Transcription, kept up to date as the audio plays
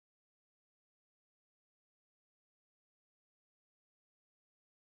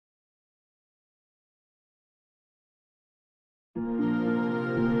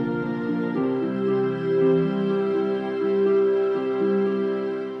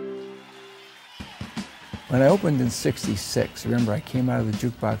When I opened in '66, remember I came out of the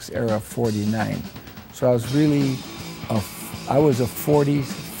jukebox era of '49, so I was really I was a 40s,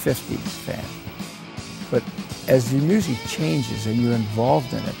 50s fan. But as the music changes and you're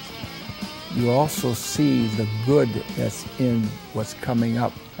involved in it, you also see the good that's in what's coming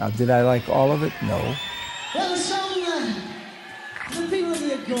up. Now, did I like all of it? No. Well, the song, the people of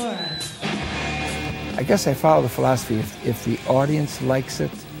the Agora. I guess I follow the philosophy, if the audience likes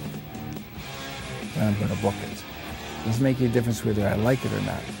it, then I'm going to book it. It doesn't make any difference whether I like it or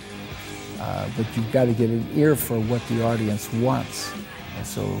not. But you've got to get an ear for what the audience wants. And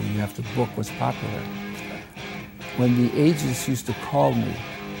so you have to book what's popular. When the agents used to call me,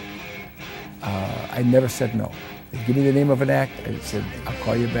 I never said no. They'd give me the name of an act, I said, I'll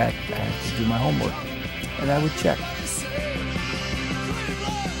call you back, I have to do my homework. And I would check.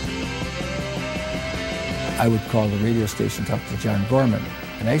 I would call the radio station, talk to John Gorman.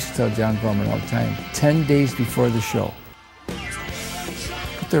 And I used to tell John Gorman all the time, 10 days before the show,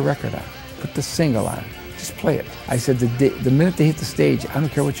 put the record on, put the single on, just play it. I said, the minute they hit the stage, I don't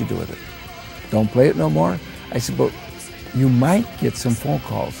care what you do with it. Don't play it no more. I said, but you might get some phone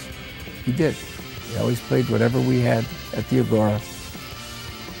calls. He did. He always played whatever we had at the Agora.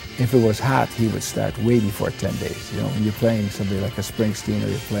 If it was hot, he would start way before 10 days. You know, when you're playing somebody like a Springsteen or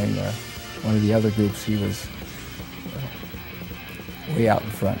you're playing one of the other groups, he was way out in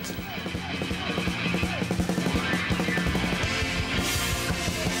front.